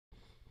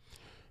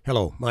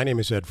Hello, my name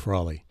is Ed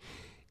Frawley.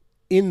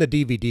 In the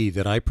DVD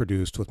that I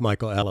produced with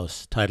Michael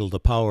Ellis titled The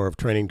Power of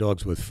Training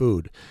Dogs with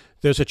Food,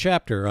 there's a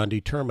chapter on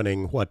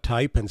determining what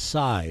type and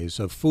size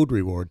of food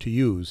reward to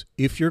use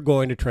if you're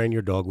going to train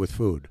your dog with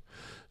food.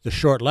 The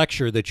short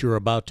lecture that you're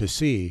about to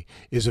see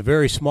is a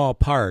very small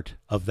part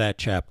of that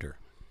chapter.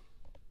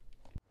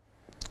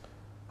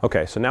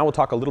 Okay, so now we'll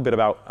talk a little bit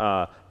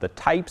about the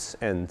types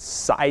and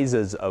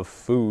sizes of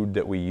food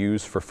that we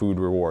use for food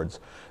rewards.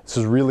 This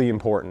is really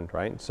important,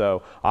 right?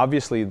 So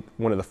obviously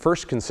one of the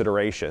first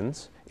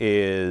considerations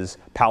is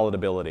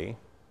palatability.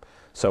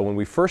 So when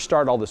we first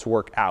start all this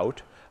work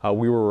out,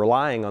 we were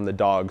relying on the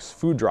dog's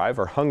food drive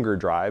or hunger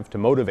drive to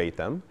motivate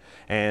them.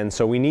 And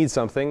so we need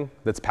something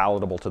that's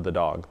palatable to the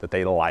dog, that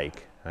they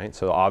like, right?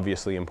 So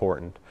obviously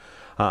important.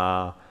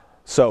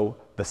 So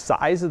the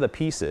size of the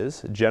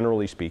pieces,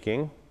 generally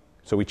speaking,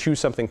 so we choose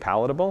something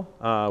palatable.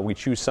 We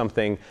choose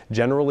something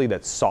generally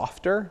that's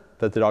softer,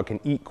 that the dog can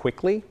eat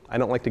quickly. I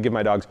don't like to give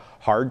my dogs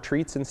hard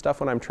treats and stuff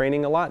when I'm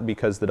training a lot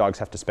because the dogs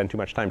have to spend too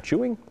much time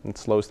chewing. It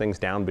slows things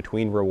down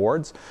between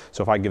rewards.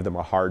 So if I give them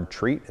a hard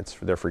treat,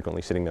 they're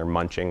frequently sitting there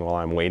munching while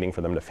I'm waiting for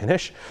them to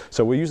finish.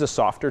 So we use a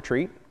softer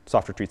treat.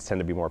 Softer treats tend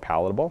to be more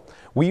palatable.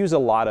 We use a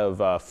lot of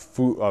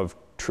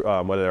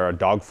whether there are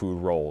dog food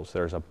rolls.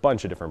 There's a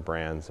bunch of different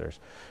brands. There's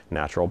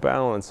Natural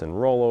Balance and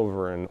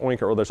Rollover and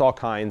Oinker. There's all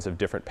kinds of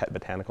different pet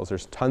botanicals.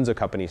 There's tons of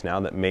companies now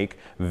that make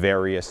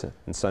various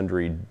and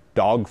sundry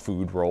dog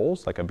food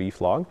rolls, like a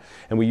beef log,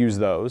 and we use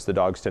those. The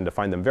dogs tend to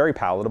find them very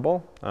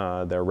palatable.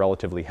 They're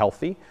relatively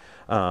healthy.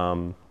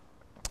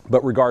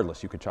 But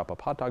regardless, you could chop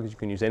up hot dogs, you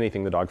can use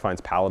anything the dog finds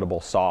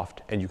palatable,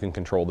 soft, and you can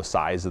control the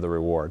size of the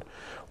reward.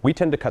 We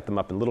tend to cut them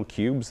up in little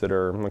cubes that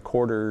are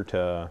 1/4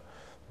 to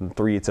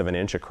 3/8 of an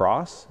inch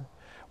across.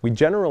 We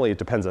generally, it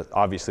depends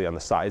obviously on the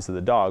size of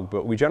the dog,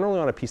 but we generally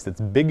want a piece that's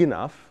big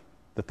enough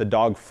that the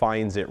dog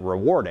finds it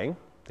rewarding.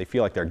 They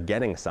feel like they're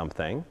getting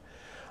something.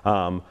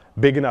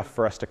 Big enough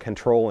for us to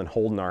control and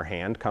hold in our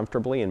hand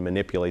comfortably and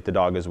manipulate the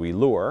dog as we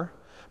lure,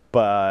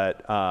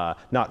 but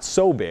not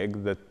so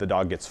big that the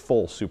dog gets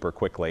full super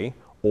quickly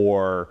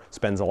or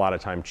spends a lot of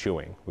time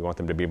chewing. We want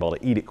them to be able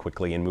to eat it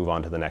quickly and move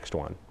on to the next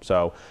one.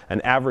 So an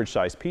average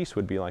size piece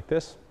would be like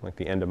this, like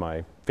the end of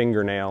my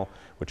fingernail,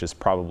 which is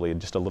probably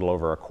just a little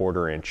over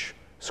 1/4 inch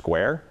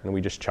square, and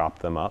we just chop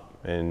them up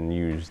and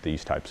use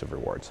these types of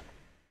rewards.